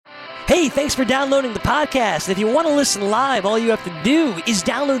Hey, thanks for downloading the podcast. If you want to listen live, all you have to do is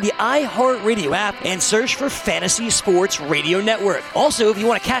download the iHeartRadio app and search for Fantasy Sports Radio Network. Also, if you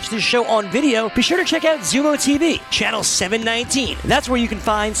want to catch this show on video, be sure to check out Zumo TV, channel 719. That's where you can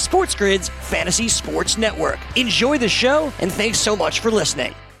find Sports Grid's Fantasy Sports Network. Enjoy the show, and thanks so much for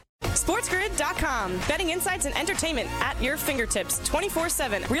listening. SportsGrid.com. Betting insights and entertainment at your fingertips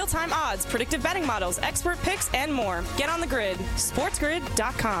 24/7. Real-time odds, predictive betting models, expert picks, and more. Get on the grid.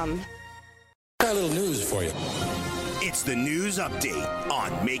 SportsGrid.com. Got a little news for you. It's the news update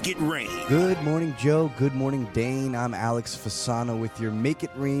on Make It Rain. Good morning, Joe. Good morning, Dane. I'm Alex Fasano with your Make It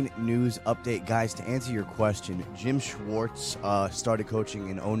Rain news update. Guys, to answer your question, Jim Schwartz started coaching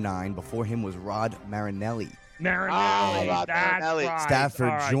in 2009. Before him was Rod Marinelli. Marinelli, that's right.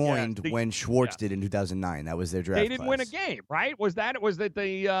 Stafford joined when Schwartz did in 2009. That was their draft They didn't win a game, right? Was that the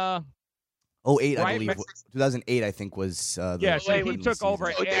 08, I right? believe. 2008, I think, was so the he took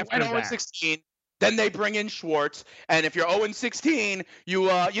over So they after went 0-16. Then they bring in Schwartz, and if you're 0-16,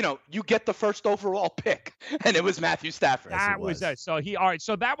 you get the first overall pick, and it was Matthew Stafford. That was it. So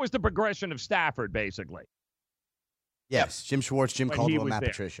that was the progression of Stafford, basically. Yes, Jim Schwartz, Jim When Caldwell, he Matt was there.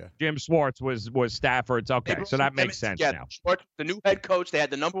 Patricia. Jim Schwartz was Stafford's. Okay, so that makes sense now. Schwartz, the new head coach, they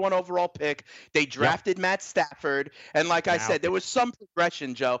had the number 1 overall pick. They drafted Matt Stafford, and like I said, there was some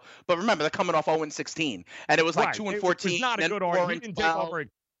progression, Joe. But remember, they're coming off 0-16, and it was like 2-14. It was not a good order. He didn't take over.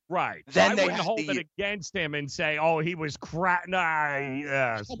 Right. Then so I they wouldn't hold it against him and say, "Oh, he was crap."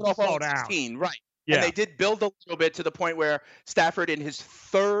 Nah, slow down. Right. Yeah. And they did build a little bit to the point where Stafford, in his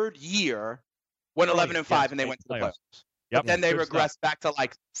third year, went 11-5, and they went to the playoffs. Yep. Then they Good regressed stuff. back to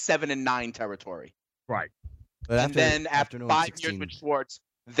like 7-9 territory. Right. But And then after 5 years with Schwartz,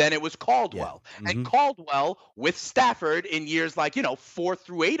 then it was Caldwell. Yeah. And Caldwell with Stafford in years like, 4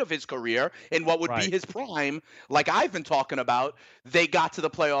 through 8 of his career in what would be his prime, like I've been talking about, they got to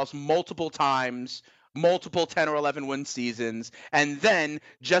the playoffs multiple times, multiple 10 or 11 win seasons. And then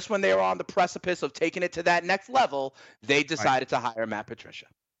just when they were on the precipice of taking it to that next level, they decided to hire Matt Patricia.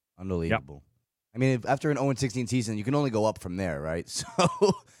 Unbelievable. I mean, after an 0-16 season, you can only go up from there, right? So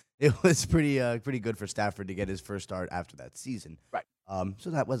it was pretty good for Stafford to get his first start after that season. Right. So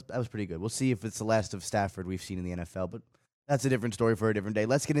that was pretty good. We'll see if it's the last of Stafford we've seen in the NFL, but that's a different story for a different day.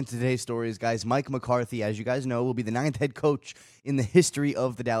 Let's get into today's stories, guys. Mike McCarthy, as you guys know, will be the 9th head coach in the history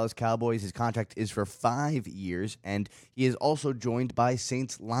of the Dallas Cowboys. His contract is for 5 years, and he is also joined by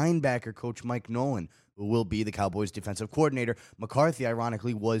Saints linebacker coach Mike Nolan, who will be the Cowboys' defensive coordinator. McCarthy,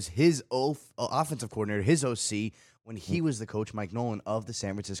 ironically, was his offensive coordinator, his OC, when he was the coach, Mike Nolan, of the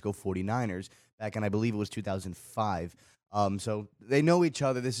San Francisco 49ers back in, I believe it was 2005. So they know each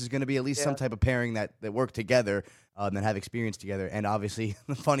other. This is going to be at least some type of pairing that work together, that have experience together. And obviously,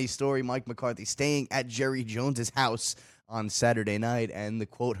 the funny story, Mike McCarthy staying at Jerry Jones's house on Saturday night, and the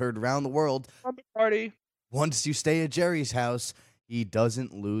quote heard around the world, Party. "Once you stay at Jerry's house, he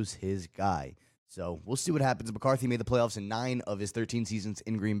doesn't lose his guy." So we'll see what happens. McCarthy made the playoffs in 9 of his 13 seasons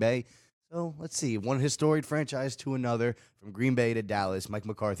in Green Bay. So let's see. One historic franchise to another, from Green Bay to Dallas. Mike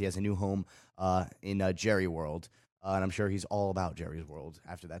McCarthy has a new home in Jerry World. And I'm sure he's all about Jerry's World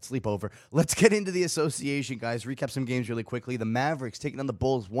after that sleepover. Let's get into the association, guys. Recap some games really quickly. The Mavericks taking on the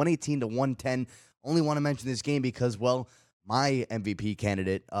Bulls 118-110. Only want to mention this game because, well, my MVP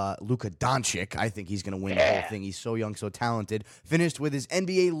candidate, Luka Doncic, I think he's going to win the whole thing. He's so young, so talented. Finished with his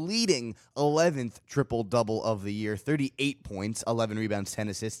NBA leading 11th triple-double of the year, 38 points, 11 rebounds, 10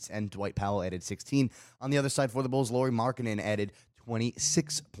 assists, and Dwight Powell added 16. On the other side for the Bulls, Lauri Markkanen added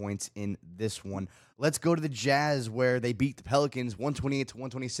 26 points in this one. Let's go to the Jazz, where they beat the Pelicans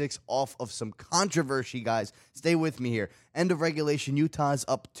 128-126 off of some controversy, guys. Stay with me here. End of regulation, Utah's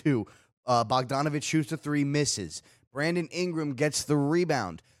up 2. Bogdanović shoots the 3, misses. Brandon Ingram gets the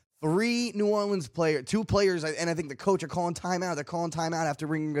rebound. 3 New Orleans players, 2 players, and I think the coach are calling timeout. They're calling timeout after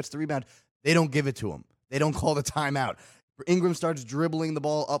Ingram gets the rebound. They don't give it to him. They don't call the timeout. Ingram starts dribbling the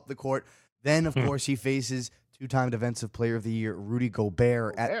ball up the court. Then, of course, he faces 2-time Defensive Player of the Year Rudy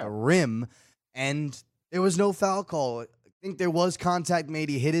Gobert at the rim, and there was no foul call. I think there was contact made.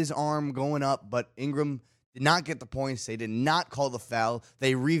 He hit his arm going up, but Ingram did not get the points. They did not call the foul.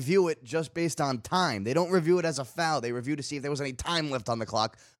 They review it just based on time. They don't review it as a foul. They review to see if there was any time left on the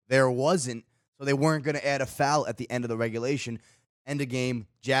clock. There wasn't, so they weren't going to add a foul at the end of the regulation. End of game,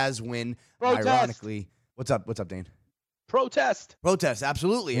 Jazz win. Ironically, what's up, Dane? Protest,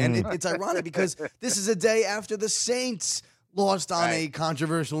 absolutely. And it's ironic because this is a day after the Saints lost on a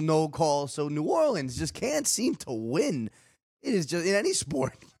controversial no call. So New Orleans just can't seem to win. It is just in any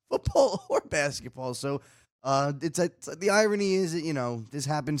sport, football or basketball. So The irony is that, this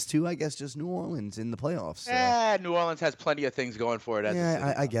happens to, I guess, just New Orleans in the playoffs. New Orleans has plenty of things going for it.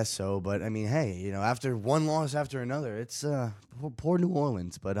 I guess so. But, I mean, hey, after one loss after another, it's poor New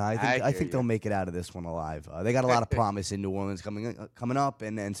Orleans. But I think they'll make it out of this one alive. They got a lot of promise in New Orleans coming up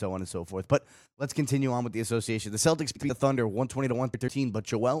and so on and so forth. But let's continue on with the association. The Celtics beat the Thunder 120-113, but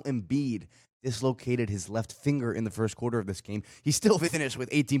Joel Embiid dislocated his left finger in the first quarter of this game. He still finished with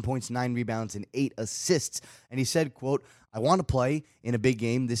 18 points, 9 rebounds, and 8 assists. And he said, quote, "I want to play in a big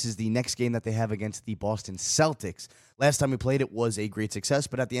game. This is the next game that they have against the Boston Celtics. Last time we played, it was a great success,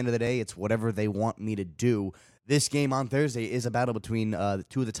 but at the end of the day, it's whatever they want me to do." This game on Thursday is a battle between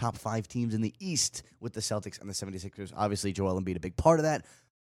two of the top 5 teams in the East with the Celtics and the 76ers. Obviously, Joel Embiid a big part of that.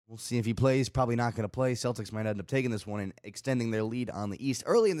 We'll see if he plays. Probably not going to play. Celtics might end up taking this one and extending their lead on the East.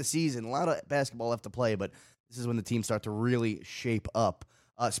 Early in the season, a lot of basketball left to play, but this is when the teams start to really shape up.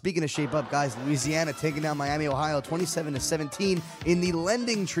 Speaking of shape up, guys, Louisiana taking down Miami, Ohio, 27-17 in the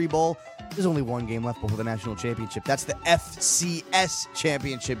Lending Tree Bowl. There's only one game left before the national championship. That's the FCS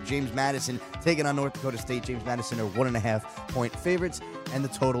championship. James Madison taking on North Dakota State. James Madison are 1.5-point favorites, and the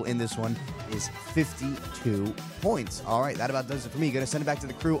total in this one is 52 points. All right, that about does it for me. Going to send it back to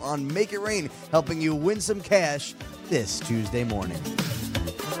the crew on Make It Rain, helping you win some cash this Tuesday morning.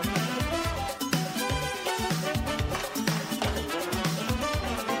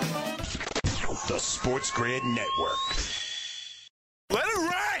 The Sports Grid Network. Let it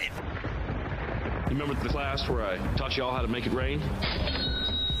rain! You remember the class where I taught y'all how to make it rain?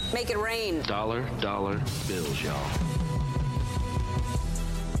 Make it rain. Dollar bills, y'all.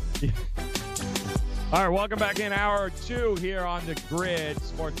 All right, welcome back in hour 2 here on the grid,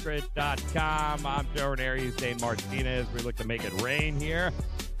 sportsgrid.com. I'm Joe Ranieri, he's Dane Martinez. We look to make it rain here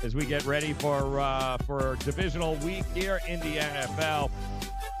as we get ready for divisional week here in the NFL.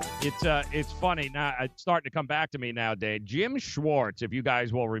 It's funny now. It's starting to come back to me now, Dave. Jim Schwartz, if you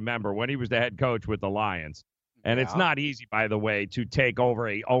guys will remember, when he was the head coach with the Lions, and it's not easy, by the way, to take over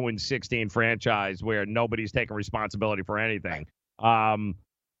a 0-16 franchise where nobody's taking responsibility for anything.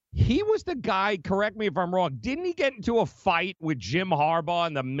 He was the guy. Correct me if I'm wrong. Didn't he get into a fight with Jim Harbaugh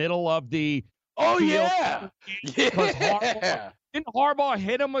in the middle of the? Oh field? yeah. Didn't Harbaugh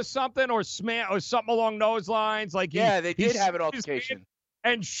hit him or something or something along those lines? Like they did have an altercation.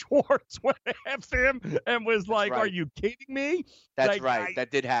 And Schwartz went after him and was like, right. "Are you kidding me?" That's right.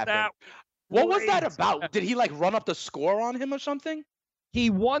 That did happen. What was that about? Did he run up the score on him or something? He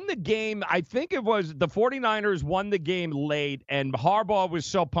won the game. I think it was the 49ers won the game late, and Harbaugh was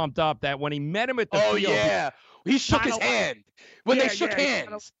so pumped up that when he met him at the field, he shook his hand. When they shook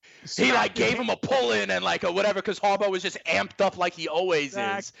hands, he gave him a pull-in and a whatever, because Harbaugh was just amped up like he always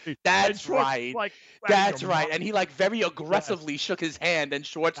is. That's right. That's right. And he very aggressively shook his hand, and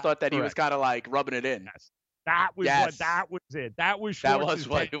Schwartz thought that he was kind of rubbing it in. Yes. That was it. That was Schwartz's That was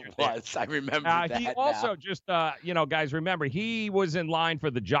what it was. I remember that. He also just, guys, remember, he was in line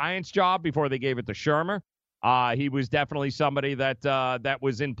for the Giants job before they gave it to Shermer. He was definitely somebody that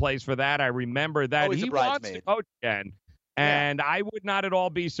was in place for that. I remember that. He wants to coach again. And I would not at all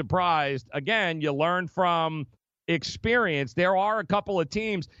be surprised. Again, you learn from experience. There are a couple of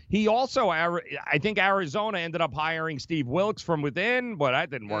teams. He also, I think Arizona ended up hiring Steve Wilkes from within, but that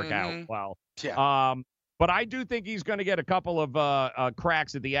didn't work out well. Yeah. But I do think he's going to get a couple of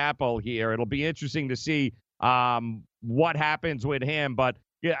cracks at the apple here. It'll be interesting to see what happens with him. But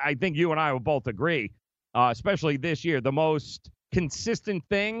yeah, I think you and I will both agree, especially this year, the most consistent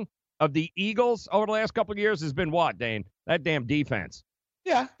thing of the Eagles over the last couple of years has been what, Dane? That damn defense.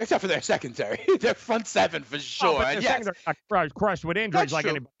 Yeah, except for their secondary. Their front seven for sure. But their secondary got crushed with injuries like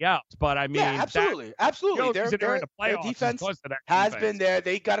anybody else. But I mean, absolutely. Their defense has been there.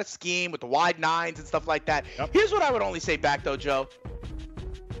 They got a scheme with the wide nines and stuff like that. Yep. Here's what I would only say back though, Joe.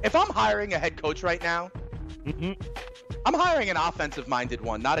 If I'm hiring a head coach right now, I'm hiring an offensive-minded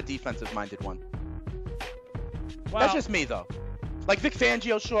one, not a defensive-minded one. Well, that's just me though. Like Vic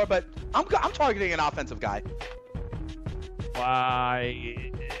Fangio, sure, but I'm targeting an offensive guy. Why?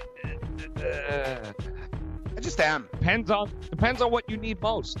 I just am. Depends on what you need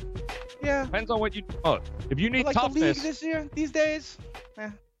most. Yeah. Depends on what you need most. If you need toughness. The league this year, these days.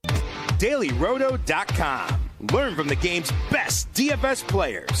 DailyRoto.com. Learn from the game's best DFS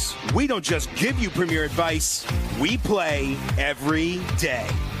players. We don't just give you premier advice, we play every day.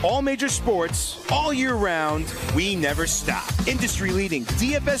 All major sports, all year round, we never stop. Industry-leading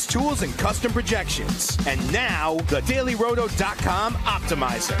DFS tools and custom projections. And now, the DailyRoto.com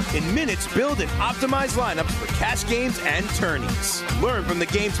Optimizer. In minutes, build and optimize lineups for cash games and tourneys. Learn from the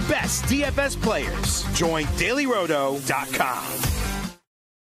game's best DFS players. Join DailyRoto.com.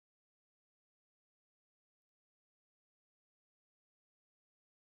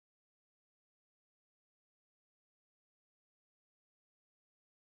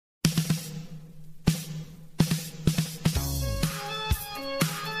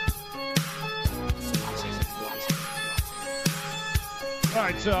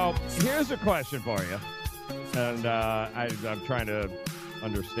 right, so here's a question for you. And I'm trying to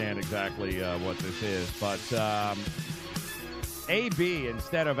understand exactly what this is. But AB,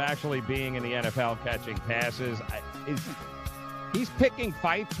 instead of actually being in the NFL catching passes, he's picking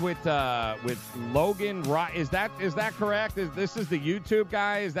fights with Logan. Is that correct? This is the YouTube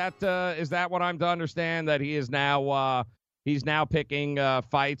guy? Is that what I'm to understand? That he is now he's now picking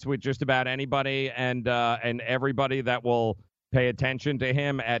fights with just about anybody and everybody that will pay attention to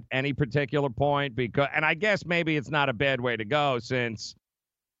him at any particular point, and I guess maybe it's not a bad way to go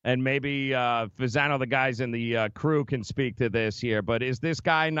and maybe Fasano, the guys in the crew, can speak to this here, but is this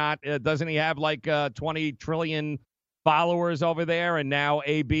guy not, doesn't he have like 20 trillion followers over there, and now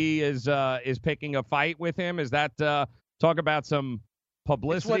AB is picking a fight with him? Is that, talk about some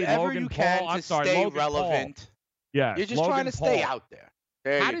publicity? It's whatever Logan you can Paul. to stay relevant. Paul. Yeah, you're just Logan trying to Paul. stay out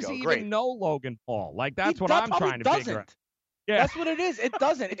there. How does he even know Logan Paul? Like, that's what I'm trying to figure out. Yeah. That's what it is. It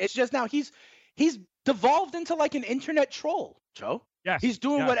doesn't. It's just now he's devolved into like an internet troll, Joe. Yes. He's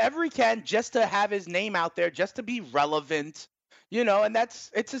doing whatever he can just to have his name out there, just to be relevant, and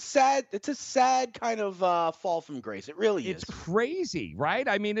it's a sad kind of fall from grace. It really is. It's crazy, right?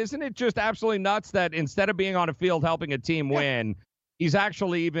 I mean, isn't it just absolutely nuts that instead of being on a field helping a team win, he's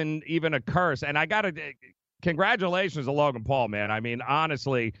actually even a curse? And I got to congratulations to Logan Paul, man. I mean,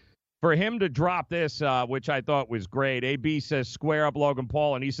 honestly, for him to drop this, which I thought was great. AB says, square up Logan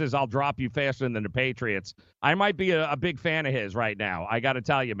Paul, and he says, I'll drop you faster than the Patriots. I might be a big fan of his right now. I got to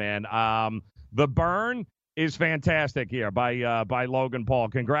tell you, man. The burn is fantastic here by Logan Paul.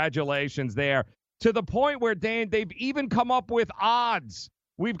 Congratulations there. To the point where, Dan, they've even come up with odds.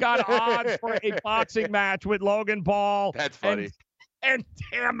 We've got odds for a boxing match with Logan Paul. That's funny. And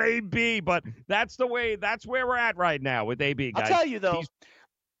damn AB, but that's where we're at right now with AB, guys. I'll tell you, though.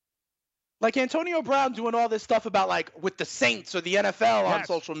 Like Antonio Brown doing all this stuff about like with the Saints or the NFL on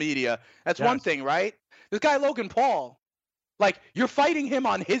social media. That's one thing, right? This guy Logan Paul, like you're fighting him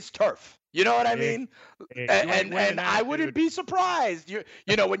on his turf. You know what I mean? And I wouldn't be surprised.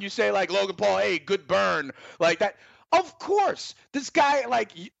 When you say like Logan Paul, hey, good burn, like that. Of course, this guy,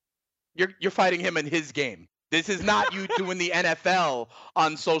 like you're fighting him in his game. This is not you doing the NFL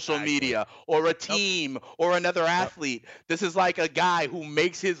on social media or a team or another athlete. This is like a guy who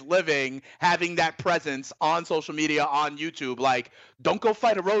makes his living having that presence on social media, on YouTube. Like, don't go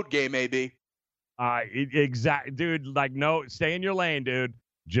fight a road game, AB. Exactly, dude. Like, no, stay in your lane, dude.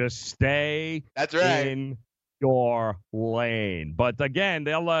 Just stay in your lane. But again,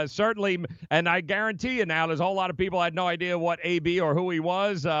 they'll certainly, and I guarantee you now, there's a whole lot of people had no idea what AB or who he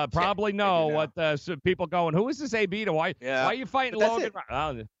was. Probably know what people going, who is this AB to? Why are you fighting Logan?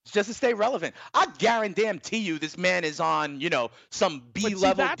 It's just to stay relevant. I guarantee you this man is on, some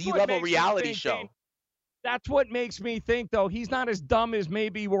B-level, D-level reality show. That's what makes me think, though, he's not as dumb as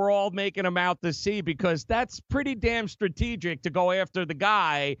maybe we're all making him out to see, because that's pretty damn strategic to go after the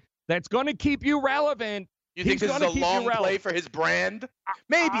guy that's going to keep you relevant. You think this is a long play for his brand?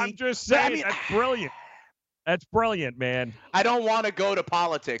 Maybe. I'm just saying, that's brilliant. That's brilliant, man. I don't want to go to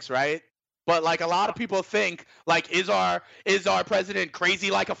politics, right? But like a lot of people think, like, is our president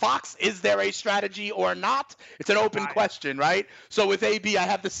crazy like a fox? Is there a strategy or not? It's an open question, right? So with AB, I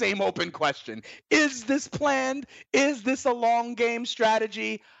have the same open question. Is this planned? Is this a long game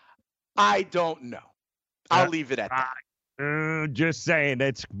strategy? I don't know. I'll leave it at that. Just saying,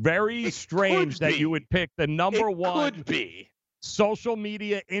 it's very strange that you would pick the number one social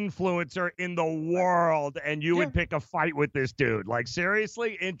media influencer in the world, and you would pick a fight with this dude. Like,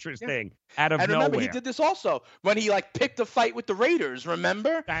 seriously, interesting. Out of nowhere. Remember, he did this also when he picked a fight with the Raiders.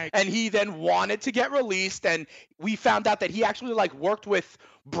 Remember? And he then wanted to get released, and we found out that he actually worked with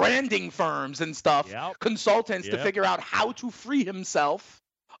branding firms and stuff, consultants to figure out how to free himself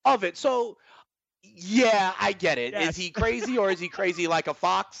of it. So. Yeah, I get it. Yes. Is he crazy or is he crazy like a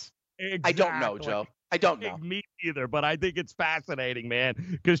fox? Exactly. I don't know, Joe. I don't know. Me either, but I think it's fascinating, man.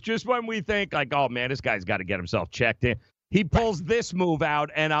 Because just when we think like, oh man, this guy's got to get himself checked in, he pulls this move out,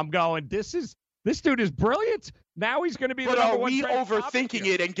 and I'm going, this dude is brilliant. Now he's going to be the number one. But are we overthinking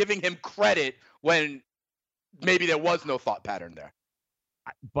it and giving him credit when maybe there was no thought pattern there?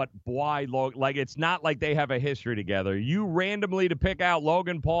 But why, like, it's not like they have a history together. You randomly to pick out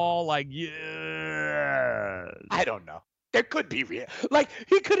Logan Paul, like, I don't know. There could be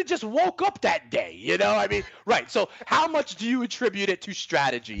he could have just woke up that day, I mean, right. So how much do you attribute it to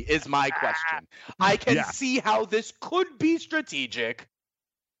strategy is my question. I can see how this could be strategic,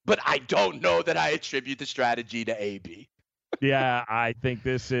 but I don't know that I attribute the strategy to AB. Yeah, I think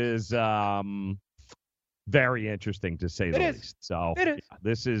this is very interesting to say the least. So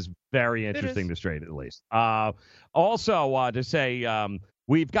this is very interesting to say the least. Also, to say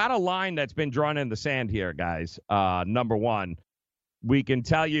we've got a line that's been drawn in the sand here, guys. Number one, we can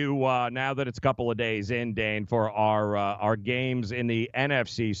tell you now that it's a couple of days in, Dane, for our games in the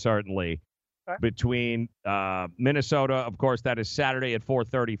NFC, certainly, between Minnesota, of course, that is Saturday at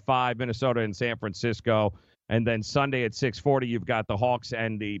 4:35, Minnesota and San Francisco. And then Sunday at 6:40, you've got the Hawks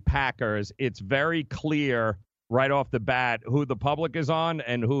and the Packers. It's very clear right off the bat who the public is on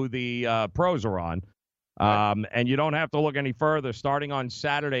and who the pros are on. And you don't have to look any further. Starting on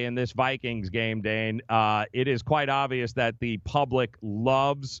Saturday in this Vikings game, Dane, it is quite obvious that the public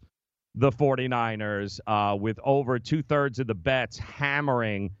loves the 49ers with over 2/3 of the bets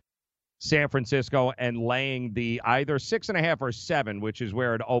hammering San Francisco and laying the either 6.5 or 7, which is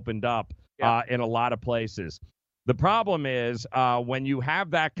where it opened up in a lot of places. The problem is when you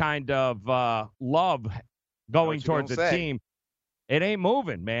have that kind of love going towards a team, it ain't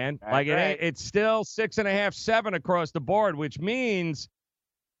moving, man. It's still 6.5, 7 across the board, which means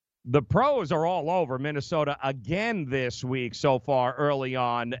the pros are all over Minnesota again this week so far early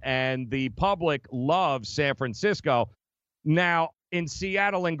on, and the public loves San Francisco. Now, in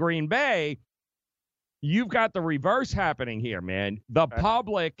Seattle and Green Bay, you've got the reverse happening here, man. The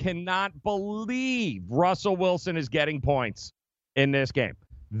public cannot believe Russell Wilson is getting points in this game.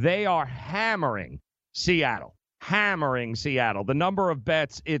 They are hammering Seattle. The number of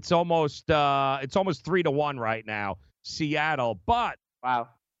bets, it's almost 3-1 right now, Seattle. But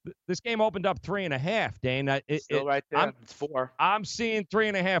this game opened up 3.5, Dane. Still right there. It's 4. I'm seeing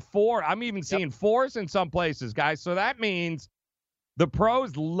 3.5, 4. I'm even seeing 4s in some places, guys. So that means the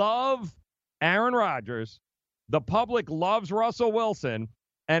pros love Aaron Rodgers. The public loves Russell Wilson.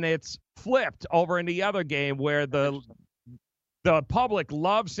 And it's flipped over in the other game where the public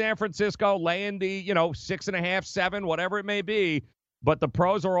loves San Francisco, laying the, 6.5, 7, whatever it may be. But the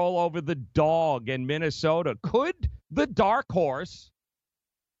pros are all over the dog in Minnesota. Could the dark horse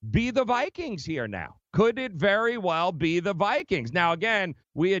be the Vikings here now? Could it very well be the Vikings? Now, again,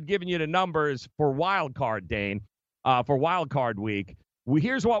 we had given you the numbers for wild card, Dane, for wild card week.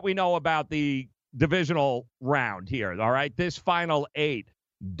 Here's what we know about the divisional round here, all right? This final 8.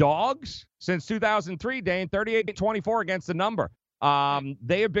 Dogs, since 2003, Dane, 38-24 against the number.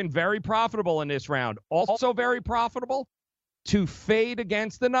 They have been very profitable in this round. Also very profitable to fade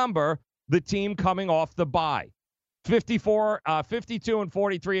against the number, the team coming off the bye.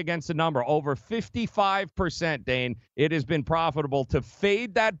 52-43 against the number, over 55%, Dane. It has been profitable to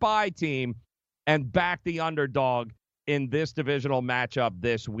fade that bye team and back the underdog in this divisional matchup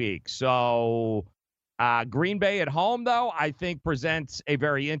this week. So Green Bay at home, though, I think presents a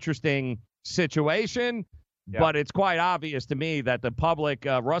very interesting situation, but it's quite obvious to me that the public,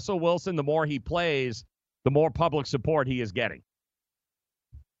 Russell Wilson, the more he plays, the more public support he is getting.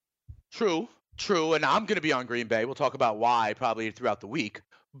 True, and I'm going to be on Green Bay. We'll talk about why probably throughout the week.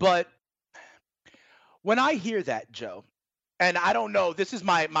 But when I hear that, Joe, and I don't know, this is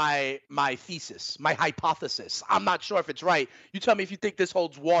my thesis, my hypothesis. I'm not sure if it's right. You tell me if you think this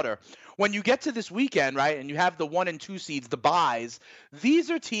holds water. When you get to this weekend, right, and you have the 1 and 2 seeds, the byes,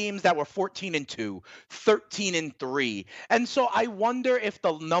 these are teams that were 14-2, 13-3. And so I wonder if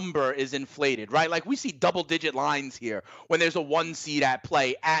the number is inflated, right? Like we see double-digit lines here when there's a 1 seed at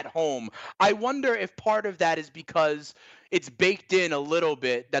play at home. I wonder if part of that is because it's baked in a little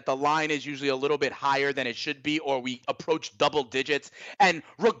bit that the line is usually a little bit higher than it should be, or we approach double digits. And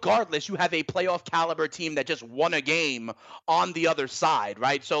regardless, you have a playoff caliber team that just won a game on the other side,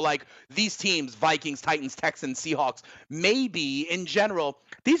 right? So like these teams, Vikings, Titans, Texans, Seahawks, maybe in general,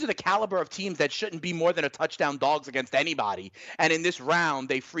 these are the caliber of teams that shouldn't be more than a touchdown dogs against anybody. And in this round,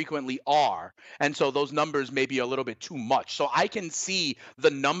 they frequently are. And so those numbers may be a little bit too much. So I can see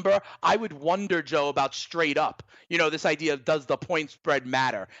the number. I would wonder, Joe, about straight up, this idea of does the point spread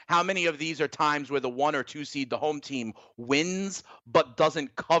matter? How many of these are times where the 1 or 2 seed, the home team, wins but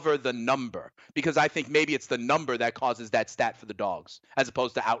doesn't cover the number? Because I think maybe it's the number that causes that stat for the dogs as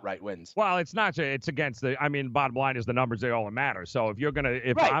opposed to outright wins. Well, it's not. It's against the. I mean, bottom line is the numbers. They all matter. So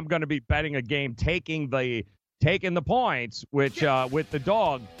if I'm gonna be betting a game taking the points, which with the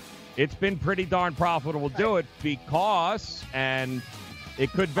dog, it's been pretty darn profitable to do it because and. It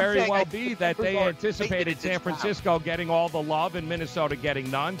could very well be that they anticipated San Francisco getting all the love and Minnesota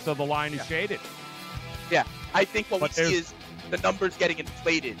getting none, so the line is shaded. Yeah, I think what we see is the numbers getting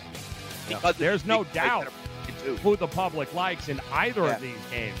inflated. Because there's no doubt who the public likes in either of these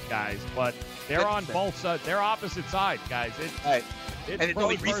games, guys, but they're on both sides. They're opposite sides, guys. It's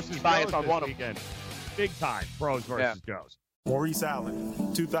pros versus Joes on one weekend. Big time, pros versus Joes. Maurice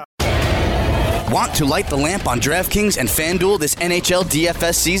Allen, 2000. Want to light the lamp on DraftKings and FanDuel this NHL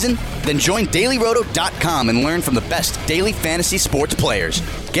DFS season? Then join DailyRoto.com and learn from the best daily fantasy sports players.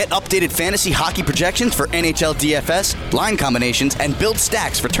 Get updated fantasy hockey projections for NHL DFS, line combinations, and build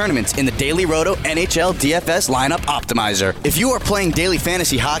stacks for tournaments in the Daily Roto NHL DFS Lineup Optimizer. If you are playing daily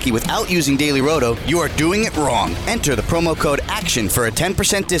fantasy hockey without using Daily Roto, you are doing it wrong. Enter the promo code ACTION for a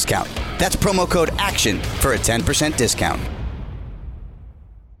 10% discount. That's promo code ACTION for a 10% discount.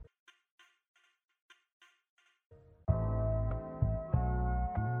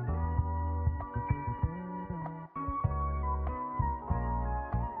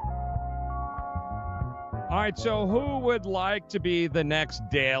 All right, so who would like to be the next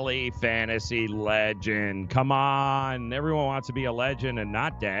daily fantasy legend? Come on. Everyone wants to be a legend and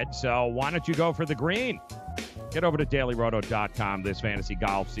not dead, so why don't you go for the green? Get over to dailyroto.com this fantasy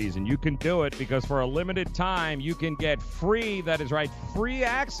golf season. You can do it because for a limited time, you can get free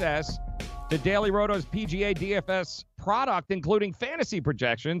access to Daily Roto's PGA DFS product, including fantasy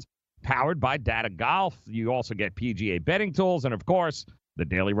projections powered by Data Golf. You also get PGA betting tools and, of course, the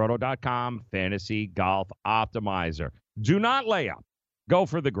dailyroto.com Fantasy Golf Optimizer. Do not lay up. Go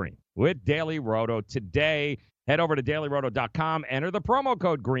for the green with Daily Roto today. Head over to dailyroto.com, enter the promo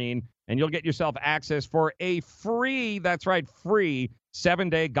code GREEN, and you'll get yourself access for a free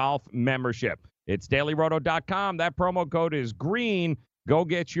 7-day golf membership. It's dailyroto.com. That promo code is GREEN. Go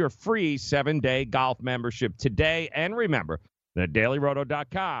get your free 7-day golf membership today. And remember that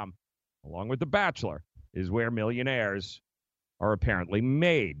dailyroto.com, along with The Bachelor, is where millionaires are apparently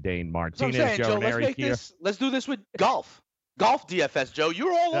made. Dane Martinez, so I'm saying, Joe, let's do this with golf. Golf DFS, Joe.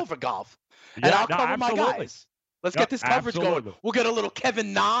 You're all over golf. And I'll cover my guys. Let's get this coverage going. We'll get a little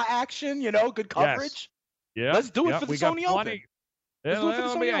Kevin Na action, good coverage. Yeah. Let's do it for the Sony Open.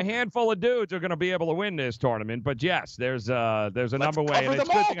 There'll be a handful of dudes who are going to be able to win this tournament, but yes, there's a number way. And it's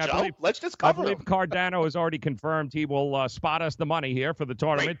good thing, I believe Cardano has already confirmed he will spot us the money here for the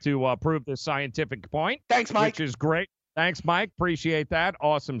tournament to prove this scientific point. Thanks, Mike. Which is great. Thanks, Mike. Appreciate that.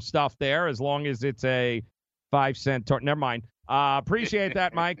 Awesome stuff there, as long as it's a 5-cent tournament. Never mind. Appreciate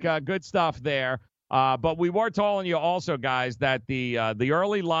that, Mike. Good stuff there. But we were telling you also, guys, that the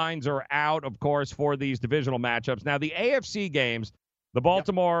early lines are out, of course, for these divisional matchups. Now, the AFC games, the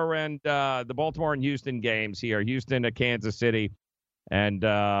Baltimore and Houston games here, Houston at Kansas City, and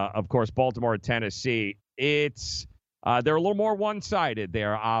of course Baltimore at Tennessee. It's they're a little more one-sided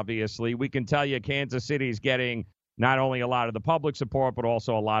there. Obviously, we can tell you Kansas City's getting not only a lot of the public support, but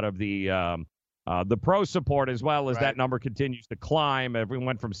also a lot of the pro support as well, as that number continues to climb. Everyone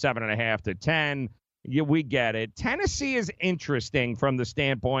went from 7.5 to 10. Yeah, we get it. Tennessee is interesting from the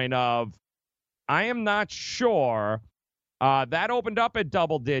standpoint of I am not sure. That opened up at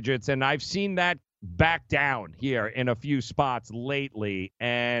double digits, and I've seen that back down here in a few spots lately.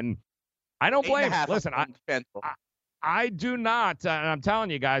 And I don't blame it. Listen, I do not. And I'm telling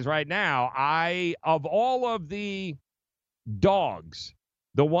you guys right now, of all of the dogs,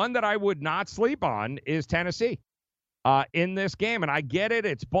 the one that I would not sleep on is Tennessee in this game. And I get it.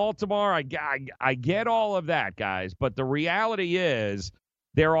 It's Baltimore. I get all of that, guys. But the reality is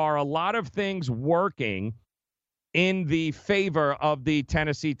there are a lot of things working in the favor of the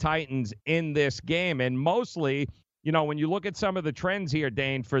Tennessee Titans in this game. And mostly, when you look at some of the trends here,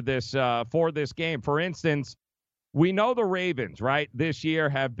 Dane, for this game, for instance, we know the Ravens, right, this year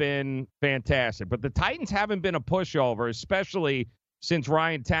have been fantastic. But the Titans haven't been a pushover, especially since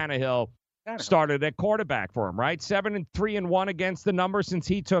Ryan Tannehill started at quarterback for him, right? 7-3-1 against the number since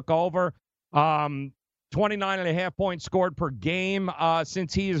he took over. 29.5 points scored per game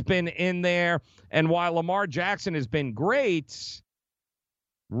since he has been in there. And while Lamar Jackson has been great,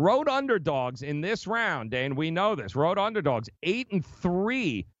 road underdogs in this round, and we know this, road underdogs,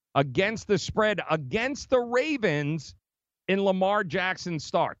 8-3 against the spread against the Ravens in Lamar Jackson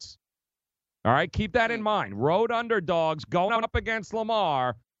starts. All right, keep that in mind. Road underdogs going up against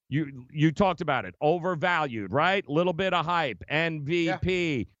Lamar. You talked about it. Overvalued, right? Little bit of hype.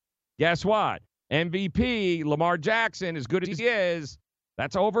 MVP. Yeah. Guess what? MVP, Lamar Jackson, as good as he is,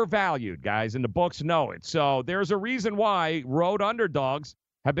 that's overvalued, guys, and the books know it. So there's a reason why road underdogs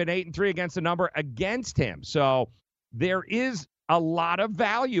have been 8-3 against the number against him. So there is a lot of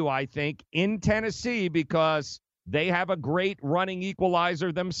value, I think, in Tennessee because they have a great running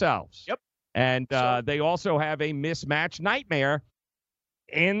equalizer themselves. Yep. And they also have a mismatch nightmare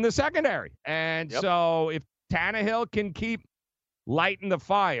in the secondary. And so if Tannehill can keep lighting the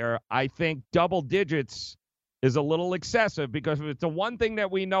fire, I think double digits is a little excessive because if it's the one thing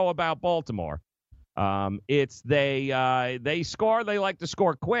that we know about Baltimore, it's they score. They like to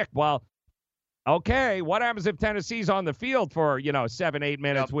score quick. Well, Okay, what happens if Tennessee's on the field for 7-8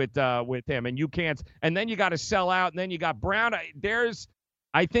 minutes with him, and you can't, and then you got to sell out, and then you got Brown.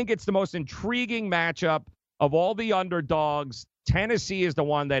 I think it's the most intriguing matchup of all the underdogs. Tennessee is the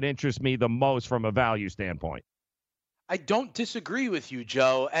one that interests me the most from a value standpoint. I don't disagree with you,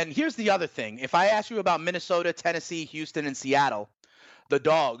 Joe. And here's the other thing: if I ask you about Minnesota, Tennessee, Houston, and Seattle, the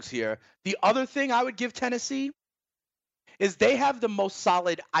dogs here, the other thing I would give Tennessee is they have the most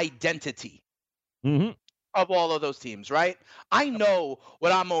solid identity. Mm-hmm. Of all of those teams, right? I know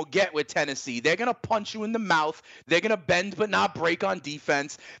what I'm going to get with Tennessee. They're going to punch you in the mouth. They're going to bend but not break on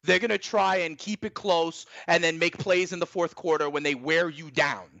defense. They're going to try and keep it close and then make plays in the fourth quarter when they wear you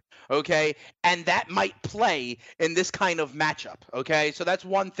down, okay? And that might play in this kind of matchup, okay? So that's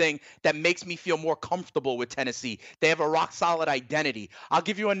one thing that makes me feel more comfortable with Tennessee. They have a rock-solid identity. I'll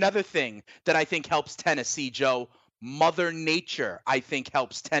give you another thing that I think helps Tennessee, Joe. Mother Nature, I think,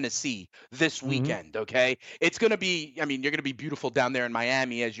 helps Tennessee this weekend, okay? It's going to be, you're going to be beautiful down there in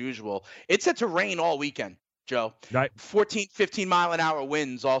Miami as usual. It's set to rain all weekend, Joe. Right. 14, 15-mile-an-hour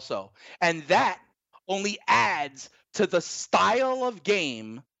winds also. And that only adds to the style of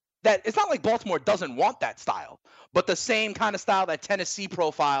game that it's not like Baltimore doesn't want that style, but the same kind of style that Tennessee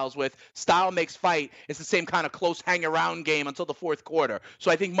profiles with style makes fight. It's the same kind of close hang-around game until the fourth quarter. So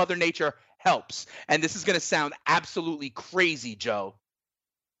I think Mother Nature helps. And this is going to sound absolutely crazy, Joe,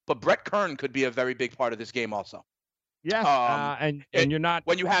 but Brett Kern could be a very big part of this game also. Yeah, and you're not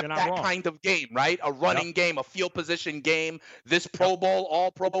when you have that wrong. kind of game, right? A running game, a field position game. This Pro Bowl,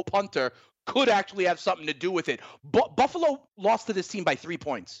 all-Pro Bowl punter could actually have something to do with it. Buffalo lost to this team by 3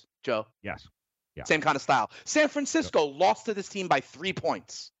 points, Joe. Yes. Yeah. Same kind of style. San Francisco lost to this team by 3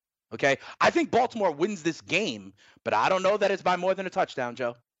 points. Okay, I think Baltimore wins this game, but I don't know that it's by more than a touchdown,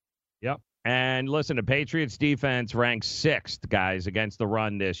 Joe. Yep. And listen, the Patriots defense ranks 6th, guys, against the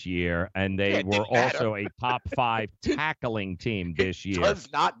run this year, and they were also a top 5 tackling team this year. It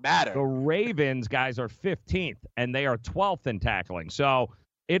does not matter. The Ravens, guys, are 15th, and they are 12th in tackling. So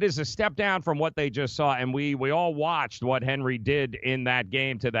it is a step down from what they just saw, and we all watched what Henry did in that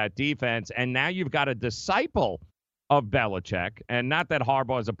game to that defense, and now you've got a disciple of Belichick, and not that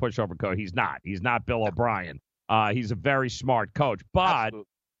Harbaugh is a pushover coach. He's not. He's not Bill O'Brien. He's a very smart coach, but Absolutely.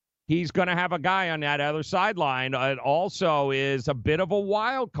 He's going to have a guy on that other sideline. It also is a bit of a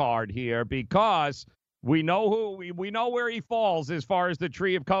wild card here because we know where he falls as far as the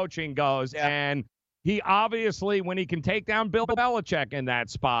tree of coaching goes. Yeah. And he obviously, when he can take down Bill Belichick in that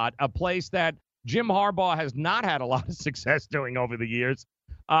spot, a place that Jim Harbaugh has not had a lot of success doing over the years,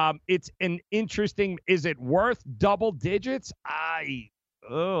 it's an interesting, is it worth double digits?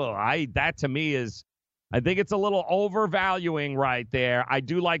 That to me is, I think it's a little overvaluing right there. I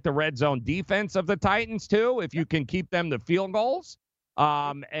do like the red zone defense of the Titans, too, if you can keep them to field goals.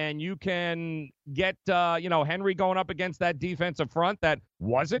 And you can get, Henry going up against that defensive front that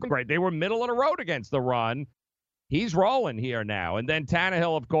wasn't great. They were middle of the road against the run. He's rolling here now. And then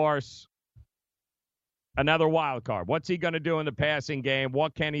Tannehill, of course, another wild card. What's he going to do in the passing game?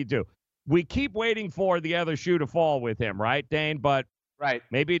 What can he do? We keep waiting for the other shoe to fall with him, right, Dane? But right.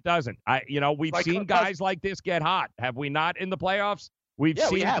 Maybe it doesn't. We've seen guys like this get hot. Have we not in the playoffs? We've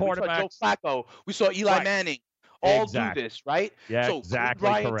seen quarterbacks. We saw Joe Flacco. We saw Eli Manning. All do this, right? Yeah, so exactly.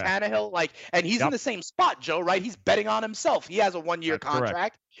 Ryan correct. Tannehill, and he's in the same spot, Joe, right? He's betting on himself. He has a one-year contract.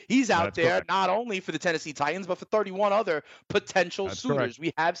 Correct. He's out there not only for the Tennessee Titans, but for 31 other potential suitors. Correct.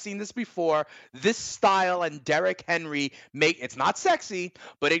 We have seen this before. This style and Derrick Henry it's not sexy,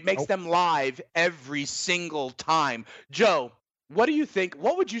 but it makes them live every single time. Joe, what do you think?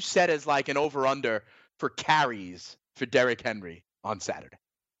 What would you set as like an over-under for carries for Derrick Henry on Saturday?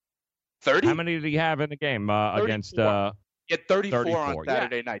 30? How many did he have in the game against? He had 34 on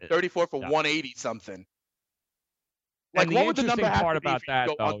Saturday night. 34 for 180 something. Like, and what would the interesting part about that,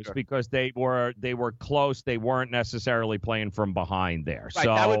 though, is because they were close. They weren't necessarily playing from behind there. Right,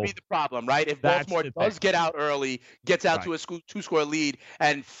 so that would be the problem, right? If Baltimore does get out early, gets out to a 2-score lead,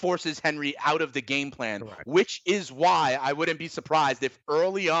 and forces Henry out of the game plan, which is why I wouldn't be surprised if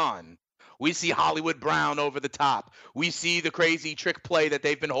early on we see Hollywood Brown over the top. We see the crazy trick play that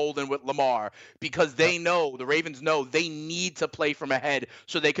they've been holding with Lamar because they know, the Ravens know, they need to play from ahead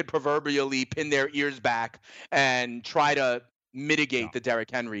so they could proverbially pin their ears back and try to mitigate the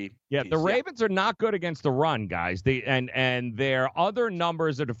Derrick Henry. Yeah, the Ravens are not good against the run, guys. And their other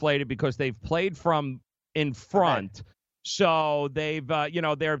numbers are deflated because they've played from in front. So they've,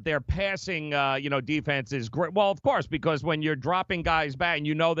 their passing, defense is great. Well, of course, because when you're dropping guys back and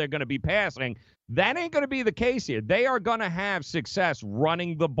they're going to be passing, that ain't going to be the case here. They are going to have success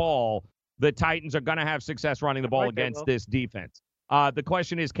running the ball. The Titans are going to have success running the ball against this defense. The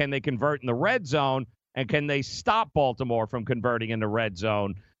question is, can they convert in the red zone, and can they stop Baltimore from converting in the red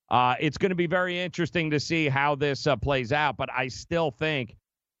zone? It's going to be very interesting to see how this plays out, but I still think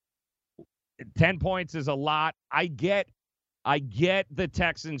 10 points is a lot. I get the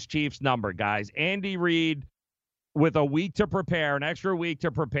Texans-Chiefs number, guys. Andy Reid, with a week to prepare, an extra week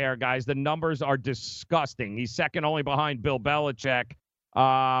to prepare, guys, the numbers are disgusting. He's second only behind Bill Belichick.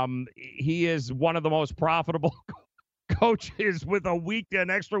 He is one of the most profitable coaches with an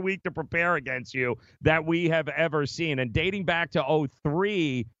extra week to prepare against you that we have ever seen. And dating back to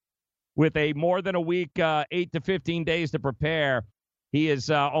 2003, with a more than a week, 8 to 15 days to prepare, he is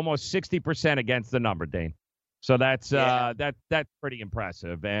almost 60% against the number, Dane. So that's pretty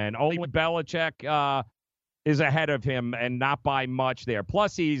impressive. And only Belichick is ahead of him, and not by much there.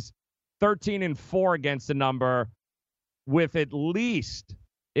 Plus, he's 13-4 against the number, with at least,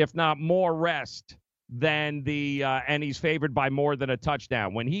 if not more, rest than and he's favored by more than a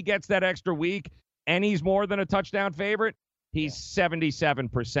touchdown. When he gets that extra week and he's more than a touchdown favorite, he's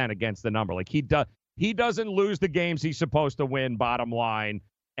 77% against the number. Like, he doesn't lose the games he's supposed to win, bottom line,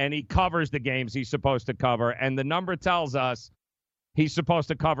 and he covers the games he's supposed to cover. And the number tells us he's supposed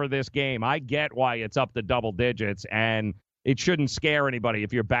to cover this game. I get why it's up to double digits, and it shouldn't scare anybody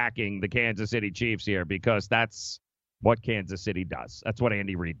if you're backing the Kansas City Chiefs here, because that's what Kansas City does. That's what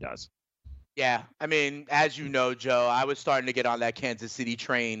Andy Reid does. Yeah, I mean, as you know, Joe, I was starting to get on that Kansas City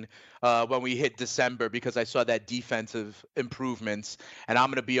train when we hit December, because I saw that defensive improvements, and I'm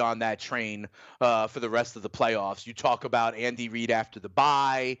going to be on that train for the rest of the playoffs. You talk about Andy Reid after the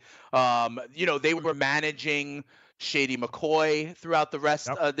bye. They were managing Shady McCoy throughout the rest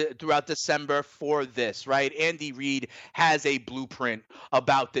throughout December for this, right? Andy Reid has a blueprint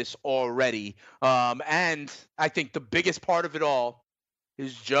about this already. And I think the biggest part of it all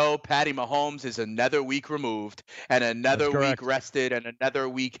is Patty Mahomes is another week removed, and another week rested, and another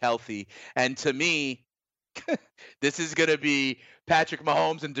week healthy. And to me, this is going to be Patrick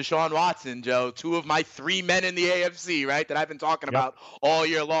Mahomes and Deshaun Watson, Joe, two of my three men in the AFC, right, that I've been talking about all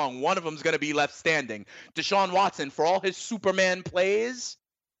year long. One of them is going to be left standing. Deshaun Watson, for all his Superman plays,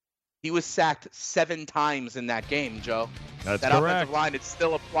 he was sacked 7 times in that game, Joe. That's that correct. Offensive line, it's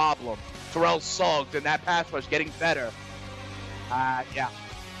still a problem. Terrell Suggs and that pass rush getting better. I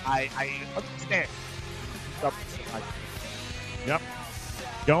understand. Yep.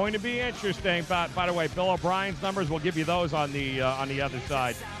 Going to be interesting. By the way, Bill O'Brien's numbers, we'll give you those on the other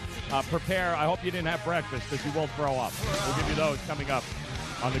side. Prepare. I hope you didn't have breakfast, because you will throw up. We'll give you those coming up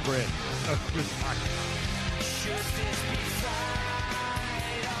on the grid.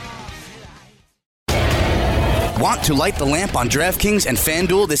 Want to light the lamp on DraftKings and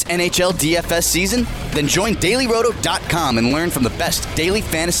FanDuel this NHL DFS season? Then join DailyRoto.com and learn from the best daily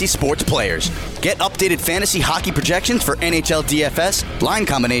fantasy sports players. Get updated fantasy hockey projections for NHL DFS, line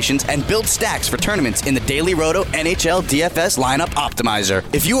combinations, and build stacks for tournaments in the Daily Roto NHL DFS Lineup Optimizer.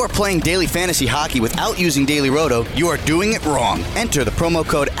 If you are playing daily fantasy hockey without using Daily Roto, you are doing it wrong. Enter the promo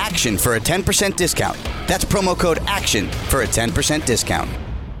code ACTION for a 10% discount. That's promo code ACTION for a 10% discount.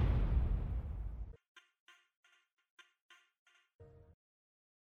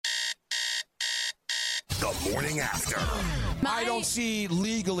 The morning after. I don't see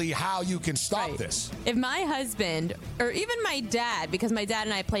legally how you can stop this. If my husband, or even my dad, because my dad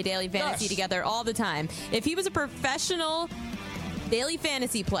and I play daily fantasy together all the time, if he was a professional daily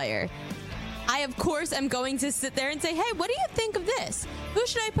fantasy player, I, of course, am going to sit there and say, hey, what do you think of this? Who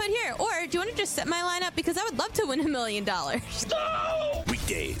should I put here? Or do you want to just set my lineup? Because I would love to win $1 million.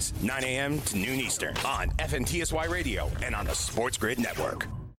 Weekdays, 9 a.m. to noon Eastern on FNTSY Radio and on the Sports Grid Network.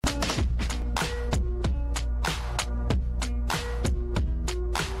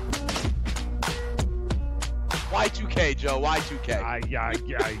 Y2K, Joe. Y2K.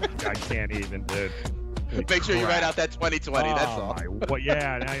 I can't even, dude. Make sure you write out that 2020. That's all. Well,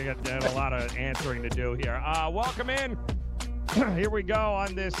 yeah, now you got a lot of answering to do here. Welcome in. Here we go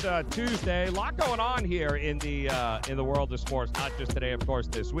on this Tuesday. A lot going on here in the world of sports. Not just today, of course,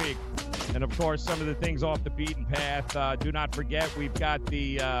 this week, and of course some of the things off the beaten path. Do not forget, we've got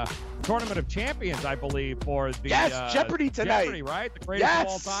the Tournament of Champions, I believe, for the Jeopardy tonight. Jeopardy, right? The greatest of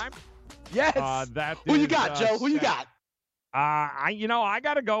all time. Yes. Who you got, Joe? Who you got? I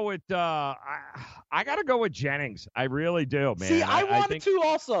gotta go with I gotta go with Jennings. I really do, man. See, I wanted to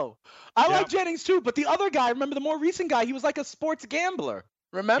also. I like Jennings too, but the other guy, remember the more recent guy, he was like a sports gambler.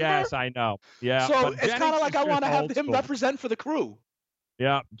 Remember? Yes, I know. Yeah. So it's kind of like I want to have him represent for the crew.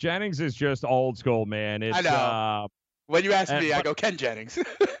 Yeah, Jennings is just old school, man. It's, I know. When you ask me, I go Ken Jennings.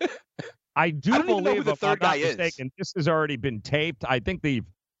 I don't even know who believe, the if third I'm not guy is. mistaken, this has already been taped. I think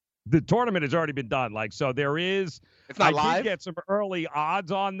the tournament has already been done. Like, so there is. It's not I live. did get some early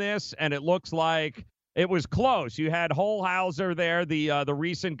odds on this, and it looks like it was close. You had Holhauser there, the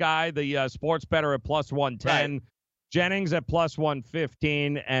recent guy, the sports bettor at plus 110, Right. Jennings at plus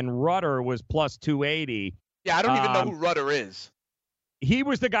 115, and Rudder was plus 280. Yeah, I don't even know who Rudder is. He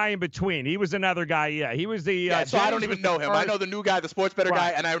was the guy in between. He was another guy. Yeah, he was the. Yeah, so I don't even know him. I know the new guy, the sports bettor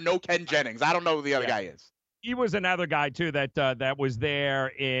guy, Right. and I know Ken Jennings. I don't know who the other guy is. He was another guy too that was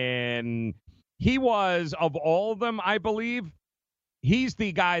there in. He was, of all of them, I believe, he's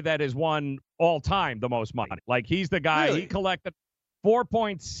the guy that has won all time the most money. Like, he's the guy. Really? He collected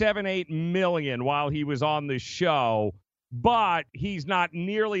 $4.78 million while he was on the show, but he's not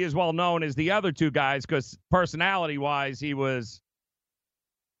nearly as well known as the other two guys because personality wise, he was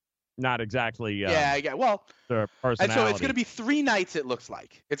not exactly. Yeah. Well, their personality. and so it's going to be 3 nights. It looks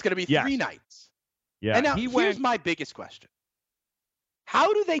like it's going to be 3 nights. Yeah. And now here's my biggest question: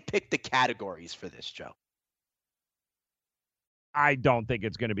 how do they pick the categories for this, Joe? I don't think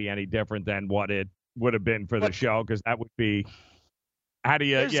it's going to be any different than what it would have been for the show, because that would be. How do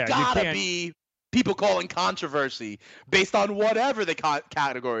you? There's yeah, gotta you can't. be people calling controversy based on whatever the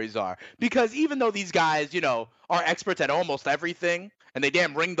categories are. Because even though these guys, are experts at almost everything, and they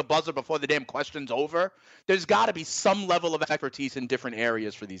damn ring the buzzer before the damn question's over, there's got to be some level of expertise in different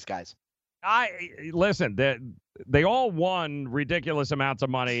areas for these guys. Listen. They all won ridiculous amounts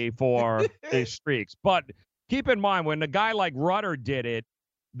of money for these streaks, but keep in mind when a guy like Rudder did it,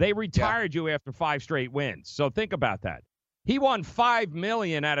 they retired you after 5 straight wins. So think about that. He won $5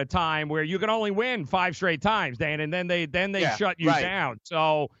 million at a time where you can only win 5 straight times, Dan, and then they shut you down.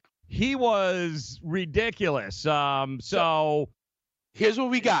 So he was ridiculous. So here's what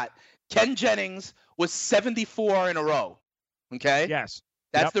we got. Ken Jennings was 74 in a row. Okay? Yes.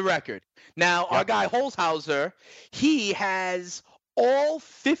 That's the record. Now, our guy Holzhauser, he has all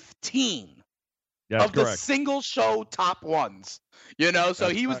 15 of the single show top ones. So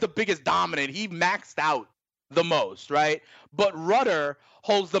he was the biggest dominant. He maxed out the most, right? But Rudder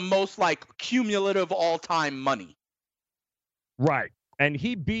holds the most cumulative all-time money. Right. And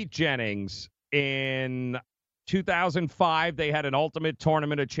he beat Jennings in 2005. They had an Ultimate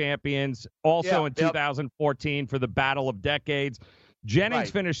Tournament of Champions. Also in 2014 for the Battle of Decades. Jennings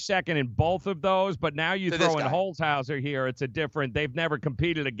finished second in both of those, but now you throw in Holzhauser here. It's a different. They've never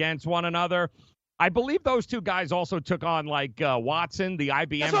competed against one another. I believe those two guys also took on Watson, the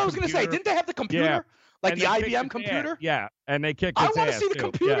IBM. That's what I was going to say. Didn't they have the computer? Yeah. Like the IBM computer? Yeah, and they kicked I its ass. I want to see the too.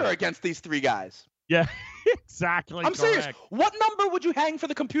 computer against these 3 guys. Yeah, exactly. I'm serious. What number would you hang for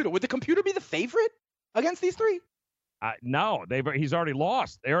the computer? Would the computer be the favorite against these 3? No, he's already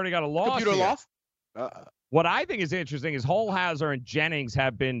lost. They already got a loss. Computer here. lost? What I think is interesting is Holhauser and Jennings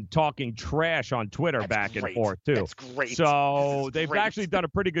have been talking trash on Twitter back and forth, too. That's great. So they've actually done a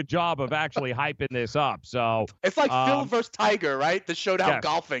pretty good job of actually hyping this up. So it's like Phil versus Tiger, right? The showdown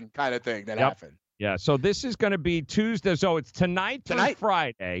golfing kind of thing that happened. Yeah, so this is going to be Tuesday. So it's tonight through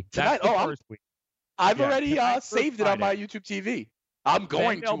Friday. That's the first week. I've already saved it on my YouTube TV. I'm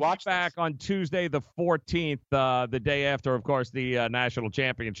going to watch back on Tuesday the 14th, the day after, of course, the national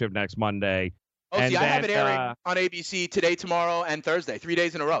championship next Monday. Oh, see, I have it airing on ABC today, tomorrow, and Thursday, 3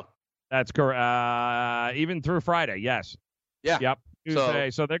 days in a row. That's correct. Even through Friday, yes. Yeah. Yep. Tuesday.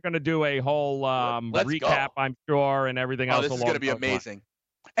 So they're going to do a whole recap, I'm sure, and everything else. This is going to be amazing.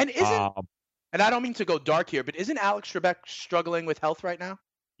 And and I don't mean to go dark here, but isn't Alex Trebek struggling with health right now?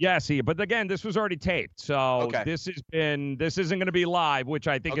 Yes, but again, this was already taped, so this isn't going to be live, which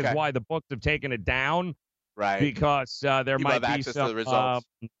I think is why the books have taken it down, right? Because there might be access some to the results.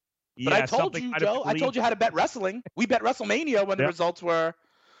 But I told you, Joe, I told you how to bet wrestling. We bet WrestleMania when the results were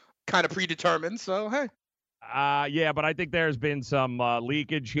kind of predetermined. So hey, yeah, but I think there's been some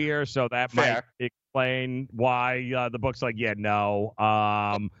leakage here, so that might explain why the book's like, no.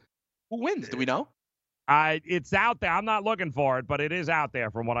 Who wins? Do we know? It's out there. I'm not looking for it, but it is out there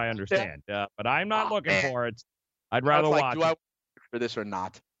from what I understand. But I'm not looking for it. I'd rather watch do it. I for this or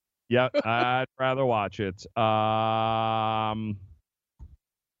not? Yeah, I'd rather watch it.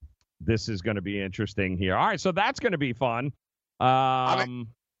 This is going to be interesting here. All right, so that's going to be fun. I'm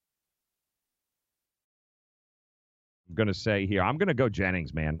going to say here, I'm going to go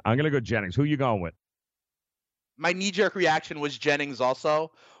Jennings, man. I'm going to go Jennings. Who you going with? My knee-jerk reaction was Jennings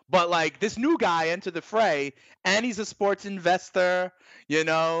also. But, this new guy entered the fray, and he's a sports investor,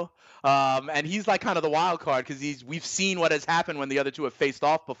 and he's, kind of the wild card because we've seen what has happened when the other two have faced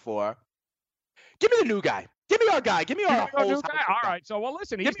off before. Give me the new guy. Give me our guy. Give me our new guy. All right. So, well,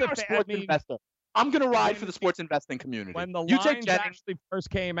 listen, he's the sports investor. I'm going to ride for the sports investing community. When the you lines actually first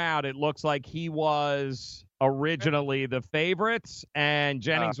came out, it looks like he was originally the favorites, and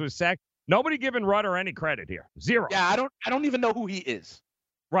Jennings was second. Nobody giving Rudder any credit here. Zero. Yeah, I don't even know who he is.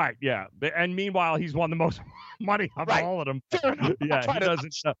 Right, yeah. And meanwhile, he's won the most money of all of them. Yeah, he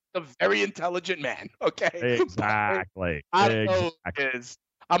doesn't. A very intelligent man, okay? Exactly. I don't know who it is.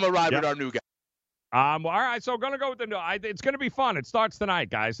 I'm going to ride with our new guy. All right, so going to go with the new. It's going to be fun. It starts tonight,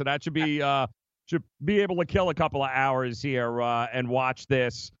 guys, so that should be able to kill a couple of hours here and watch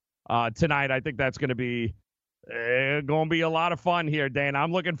this tonight. I think that's going to be a lot of fun here, Dana.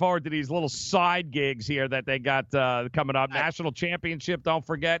 I'm looking forward to these little side gigs here that they got coming up. National Championship, don't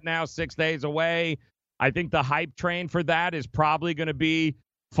forget now, 6 days away. I think the hype train for that is probably going to be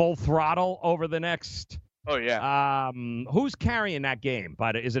full throttle over the next. Oh, yeah. Who's carrying that game?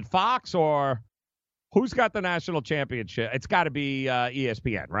 But is it Fox or who's got the national championship? It's got to be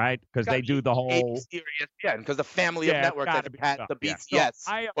ESPN, right? Because they do the whole ESPN, because the family of networks that had the BCS.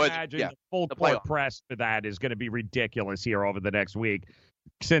 So I imagine the full court press for that is going to be ridiculous here over the next week,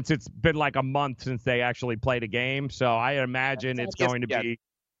 since it's been like a month since they actually played a game. So I imagine it's going to be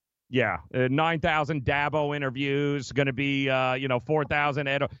 9,000 Dabo interviews, going to be 4,000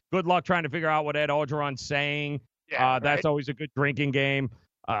 Ed. Good luck trying to figure out what Ed Orgeron's saying. That's always a good drinking game.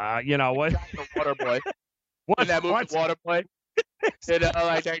 What? Waterboy. What? That movie, Waterboy.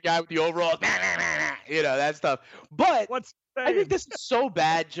 Like that guy with the overalls. That stuff. But I think this is so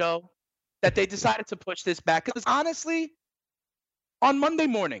bad, Joe, that they decided to push this back. Because honestly, on Monday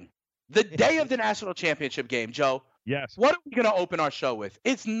morning, the day of the national championship game, Joe. Yes. What are we going to open our show with?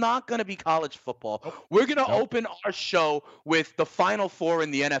 It's not going to be college football. We're going to open our show with the Final Four in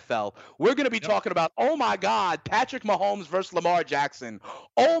the NFL. We're going to be talking about, oh, my God, Patrick Mahomes versus Lamar Jackson.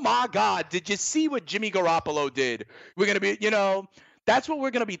 Oh, my God, did you see what Jimmy Garoppolo did? We're going to be, that's what we're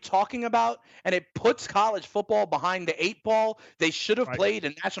going to be talking about, and it puts college football behind the 8 ball. They should have played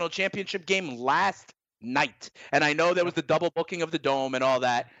a national championship game last night. And I know there was the double booking of the Dome and all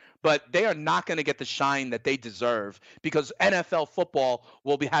that. But they are not going to get the shine that they deserve because NFL football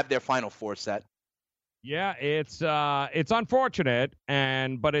will have their Final Four set. Yeah, it's unfortunate,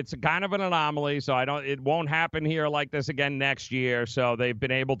 but it's kind of an anomaly. So it won't happen here like this again next year. So they've been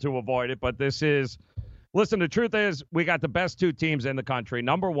able to avoid it. But listen, the truth is we got the best 2 teams in the country.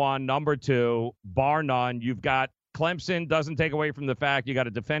 Number 1, number 2, bar none. You've got Clemson, doesn't take away from the fact you got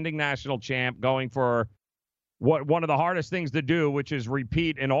a defending national champ going for one of the hardest things to do, which is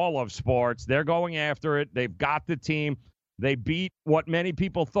repeat in all of sports. They're going after it. They've got the team. They beat what many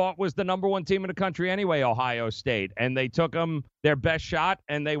people thought was the number 1 team in the country anyway, Ohio State. And they took them their best shot,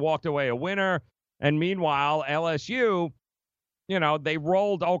 and they walked away a winner. And meanwhile, LSU, they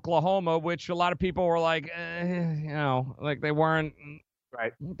rolled Oklahoma, which a lot of people were like, like they weren't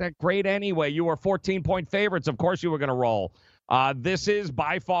that great anyway. You were 14-point favorites. Of course you were going to roll. This is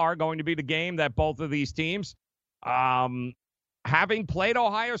by far going to be the game that both of these teams, having played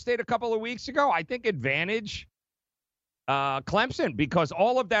Ohio State a couple of weeks ago, I think advantage Clemson, because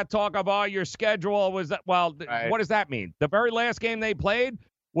all of that talk about your schedule was that, what does that mean? The very last game they played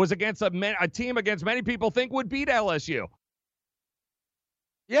was against a team against many people think would beat LSU.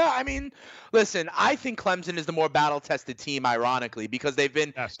 Yeah, I mean, listen, I think Clemson is the more battle-tested team, ironically, because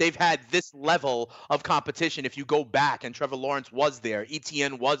they've had this level of competition. If you go back, and Trevor Lawrence was there,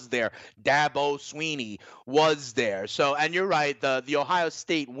 Etienne was there, Dabo Sweeney was there. So, and you're right, the Ohio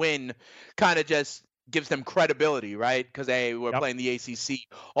State win kind of just gives them credibility, right? Because we're playing the ACC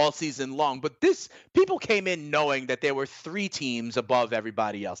all season long. But people came in knowing that there were 3 teams above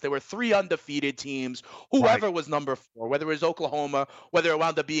everybody else. There were 3 undefeated teams. Whoever was number 4, whether it was Oklahoma, whether it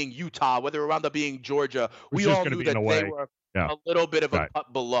wound up being Utah, whether it wound up being Georgia, we all knew that they were a little bit of a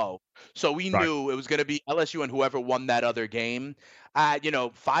cut below. So we knew it was going to be LSU and whoever won that other game.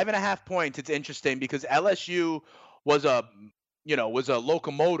 5.5 points. It's interesting because LSU was a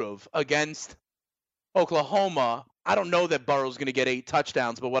locomotive against Oklahoma. I don't know that Burrow's going to get 8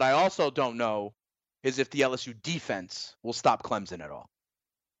 touchdowns, but what I also don't know is if the LSU defense will stop Clemson at all.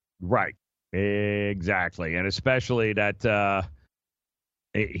 Right. Exactly. And especially that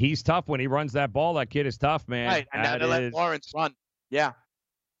he's tough when he runs that ball. That kid is tough, man. Right. And now they let Lawrence run. Yeah.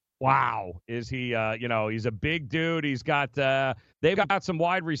 Wow. Is he, he's a big dude. He's got, they've got some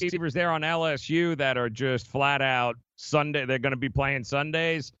wide receivers there on LSU that are just flat out Sunday. They're going to be playing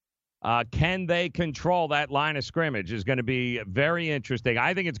Sundays. Can they control that line of scrimmage is going to be very interesting.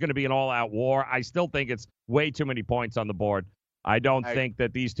 I think it's going to be an all-out war. I still think it's way too many points on the board. I don't think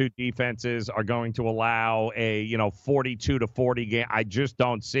that these 2 defenses are going to allow a 42-40 game. I just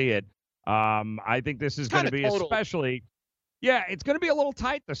don't see it. I think this is going to be especially Yeah, it's going to be a little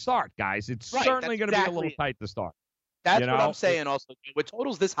tight to start, guys. It's certainly going to be a little tight to start. That's what I'm saying also. With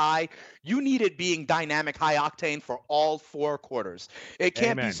totals this high, you need it being dynamic, high octane for all 4 quarters. It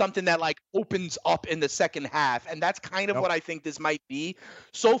can't be something that like opens up in the second half. And that's kind of what I think this might be.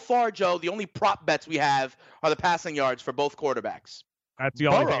 So far, Joe, the only prop bets we have are the passing yards for both quarterbacks. That's the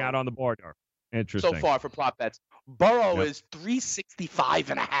only thing out on the board. Interesting. So far for prop bets. Burrow is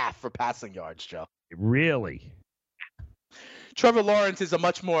 365.5 for passing yards, Joe. Really? Trevor Lawrence is a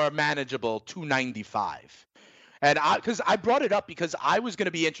much more manageable 295. And because I brought it up because I was going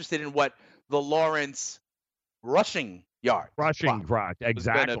to be interested in what the Lawrence rushing yard.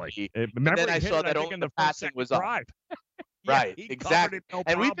 Exactly. Remember, then I saw that only the passing was up. Right, exactly.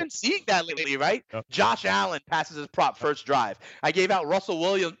 And we've been seeing that lately, right? Josh Allen passes his prop first drive. I gave out Russell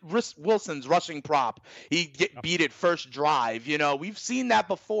Wilson's rushing prop. He beat it first drive. You know, we've seen that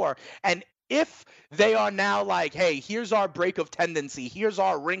before. And if they are now like, hey, here's our break of tendency, here's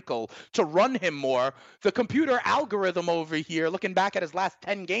our wrinkle to run him more, the computer algorithm over here, looking back at his last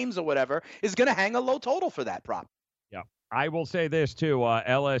 10 games or whatever, is going to hang a low total for that prop. Yeah. I will say this, too.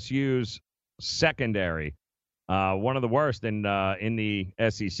 LSU's secondary, one of the worst in the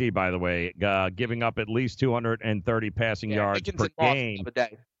SEC, by the way, giving up at least 230 passing yards per game.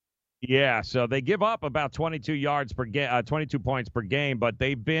 Yeah, so they give up about 22 yards per game, 22 points per game, but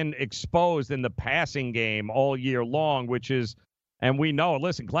they've been exposed in the passing game all year long, which is, and we know,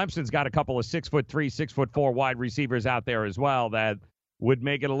 listen, Clemson's got a couple of 6'3", 6'4" wide receivers out there as well that would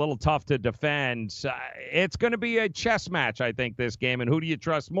make it a little tough to defend. It's going to be a chess match, I think, this game. And who do you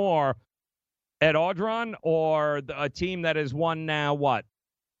trust more, Ed Audron or a team that has won now, what,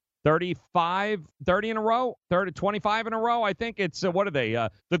 30 in a row, 25 in a row. I think it's, what are they?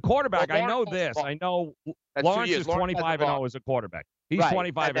 The quarterback, I know this. I know Lawrence is 25-0 as a quarterback. He's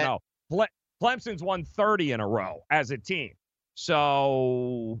 25-0. Clemson's won 30 in a row as a team.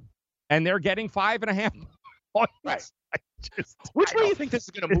 So, and they're getting 5.5 points. Right. Which way do you think this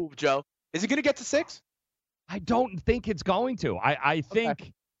is going to move, Joe? Is it going to get to 6? I don't think it's going to. I think.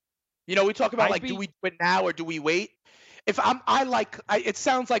 Okay. You know, we talk about do we do it now or do we wait? It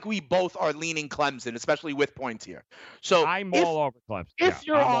sounds like we both are leaning Clemson, especially with points here. So I'm all over Clemson. If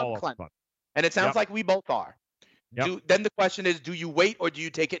you're on Clemson, and it sounds like we both are, then the question is, do you wait or do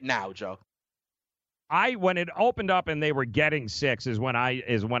you take it now, Joe? When it opened up and they were getting 6 is when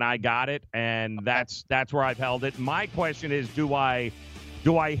I got it, and that's where I've held it. My question is, do I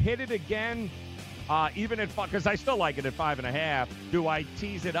hit it again? Even at, because I still like it at 5.5. Do I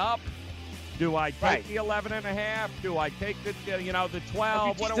tease it up? Do I take the 11.5? Do I take the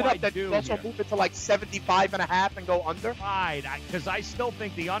 12? What do I do? Also move it to like 75.5 and go under. Right, because I still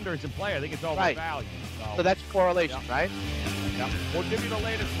think the under is in play. I think it's overvalued. So that's correlation, right? Yep. We'll give you the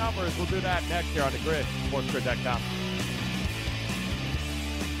latest numbers. We'll do that next here on the Grid. SportsGrid.com.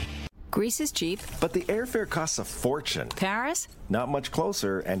 Greece is cheap. But the airfare costs a fortune. Paris? Not much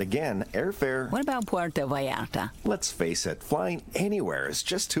closer, and again, airfare... What about Puerto Vallarta? Let's face it, flying anywhere is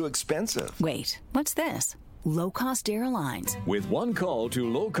just too expensive. Wait, what's this? Low-cost airlines. With one call to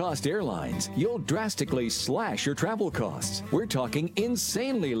low-cost airlines, you'll drastically slash your travel costs. We're talking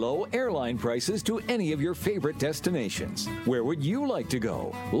insanely low airline prices to any of your favorite destinations. Where would you like to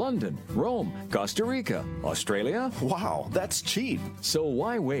go? London, Rome, Costa Rica, Australia? Wow, that's cheap. So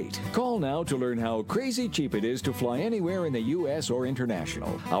why wait? Call now to learn how crazy cheap it is to fly anywhere in the U.S. or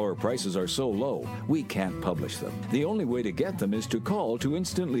international. Our prices are so low, we can't publish them. The only way to get them is to call to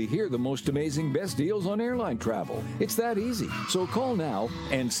instantly hear the most amazing best deals on airline travel. It's that easy. So call now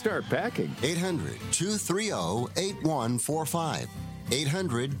and start packing. 800-230-8145.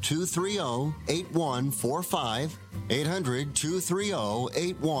 800-230-8145.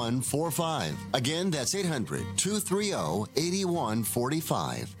 800-230-8145. Again, that's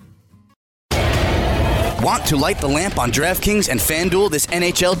 800-230-8145. Want to light the lamp on DraftKings and FanDuel this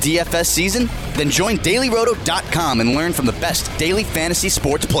NHL DFS season? Then join DailyRoto.com and learn from the best daily fantasy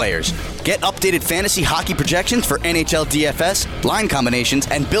sports players. Get updated fantasy hockey projections for NHL DFS, line combinations,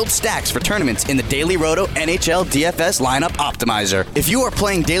 and build stacks for tournaments in the Daily Roto NHL DFS Lineup Optimizer. If you are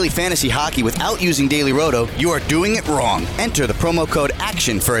playing daily fantasy hockey without using Daily Roto, you are doing it wrong. Enter the promo code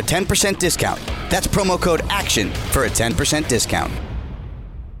ACTION for a 10% discount. That's promo code ACTION for a 10% discount.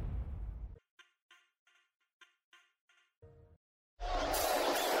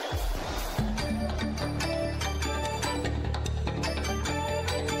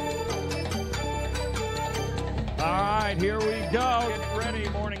 Here we go. Get ready.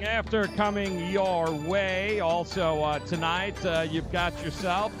 Morning after coming your way. Also tonight, you've got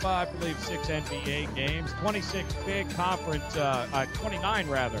yourself, I believe, 6 NBA games, 26 big conference, 29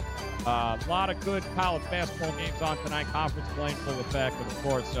 rather. A lot of good college basketball games on tonight. Conference play in full effect, and of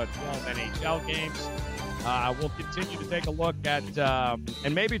course, 12 NHL games. We'll continue to take a look at,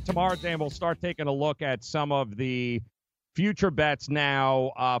 and maybe tomorrow, Dan, we'll start taking a look at some of the future bets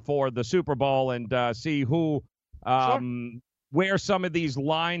now for the Super Bowl and see who, where some of these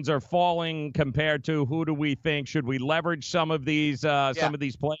lines are falling compared to who do we think. Should we leverage some of these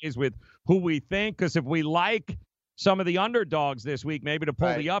plays with who we think? Because if we like some of the underdogs this week, maybe to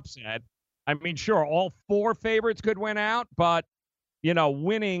pull the upset, I mean, sure, all 4 favorites could win out, but,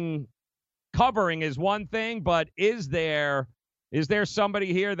 covering is one thing, but is there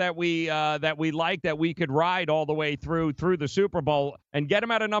somebody here that we like that we could ride all the way through the Super Bowl and get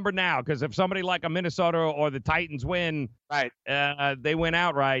them at a number now? Because if somebody like a Minnesota or the Titans win, they win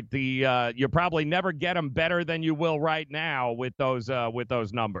outright. You probably never get them better than you will right now with those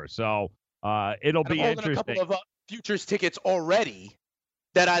numbers. So it'll be interesting. A couple of futures tickets already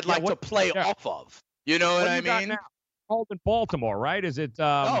that I'd like to play off of. You know what I mean? Holding Baltimore, right? Is it?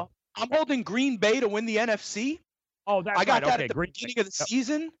 No, I'm holding Green Bay to win the NFC. Oh, that's I got that at the beginning of the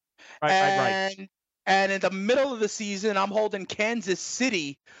season. Right. And in the middle of the season, I'm holding Kansas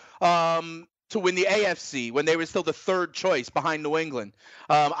City to win the AFC when they were still the 3rd choice behind New England.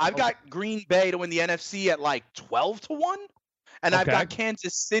 I've got Green Bay to win the NFC at like 12-1, and I've got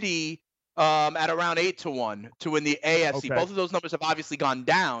Kansas City at around 8-1 to win the AFC. Okay. Both of those numbers have obviously gone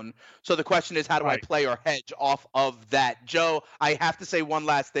down. So the question is, how do I play or hedge off of that? Joe, I have to say one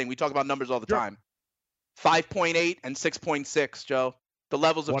last thing. We talk about numbers all the time. 5.8 and 6.6, Joe. The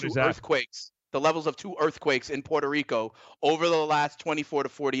levels of two earthquakes. The levels of 2 earthquakes in Puerto Rico over the last 24 to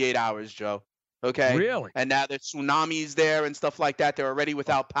 48 hours, Joe. Okay? Really? And now there's tsunamis there and stuff like that. They're already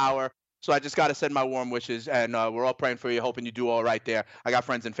without power. So I just got to send my warm wishes, and we're all praying for you, hoping you do all right there. I got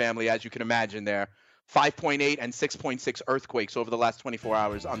friends and family, as you can imagine, there. 5.8 and 6.6 earthquakes over the last 24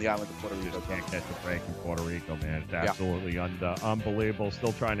 hours on the island of Puerto Rico. Just can't catch a break in Puerto Rico, man. It's absolutely unbelievable.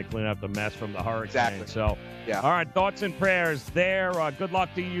 Still trying to clean up the mess from the hurricane. Exactly. So, all right, thoughts and prayers there. Good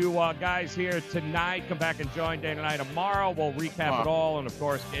luck to you guys here tonight. Come back and join Dana and I tomorrow. We'll recap it all and, of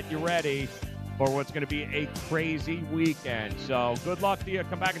course, get you ready for what's going to be a crazy weekend. So good luck to you.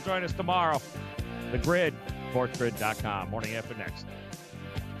 Come back and join us tomorrow. The Grid, sportsgrid.com. Morning after next.